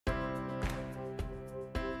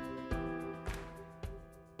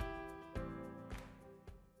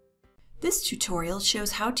This tutorial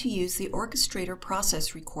shows how to use the Orchestrator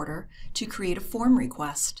Process Recorder to create a form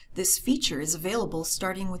request. This feature is available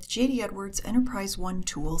starting with J.D. Edwards Enterprise One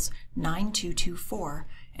Tools 9224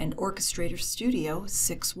 and Orchestrator Studio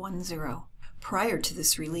 610. Prior to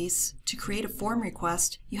this release, to create a form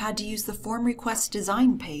request, you had to use the Form Request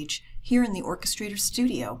Design page here in the Orchestrator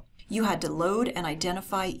Studio. You had to load and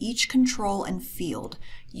identify each control and field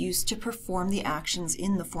used to perform the actions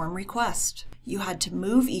in the form request. You had to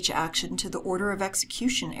move each action to the order of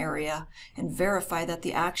execution area and verify that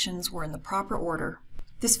the actions were in the proper order.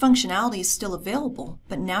 This functionality is still available,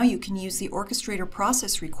 but now you can use the Orchestrator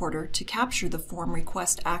Process Recorder to capture the form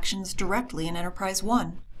request actions directly in Enterprise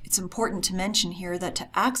One. It's important to mention here that to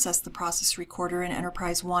access the Process Recorder in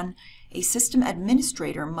Enterprise One, a system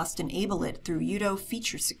administrator must enable it through UDO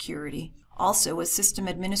feature security. Also, a system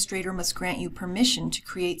administrator must grant you permission to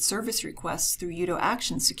create service requests through UDO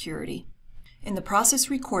action security. In the Process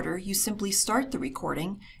Recorder, you simply start the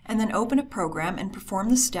recording and then open a program and perform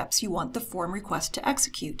the steps you want the form request to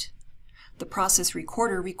execute. The Process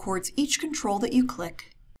Recorder records each control that you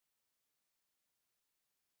click,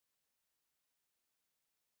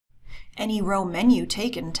 any row menu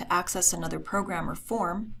taken to access another program or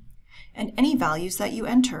form, and any values that you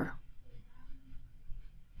enter.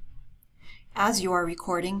 As you are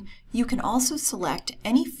recording, you can also select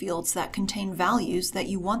any fields that contain values that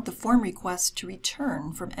you want the form request to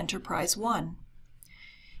return from Enterprise One.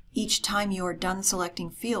 Each time you are done selecting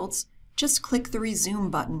fields, just click the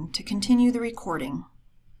Resume button to continue the recording.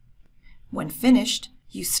 When finished,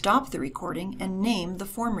 you stop the recording and name the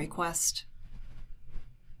form request.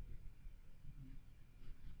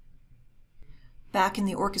 Back in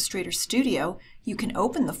the Orchestrator Studio, you can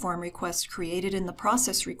open the form request created in the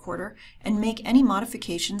Process Recorder and make any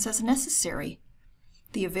modifications as necessary.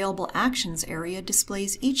 The Available Actions area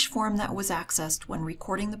displays each form that was accessed when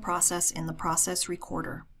recording the process in the Process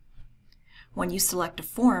Recorder. When you select a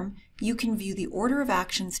form, you can view the order of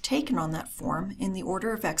actions taken on that form in the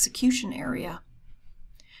Order of Execution area.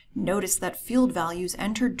 Notice that field values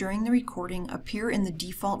entered during the recording appear in the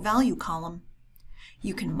default value column.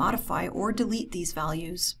 You can modify or delete these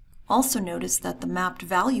values. Also notice that the mapped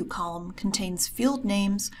value column contains field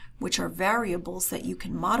names, which are variables that you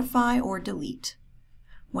can modify or delete.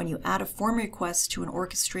 When you add a form request to an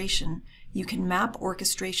orchestration, you can map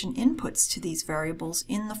orchestration inputs to these variables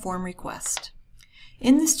in the form request.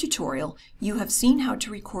 In this tutorial, you have seen how to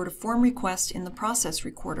record a form request in the Process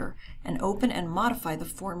Recorder and open and modify the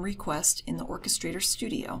form request in the Orchestrator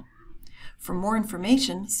Studio. For more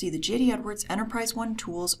information, see the J.D. Edwards Enterprise One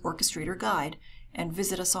Tools Orchestrator Guide and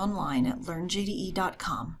visit us online at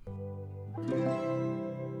learnjde.com.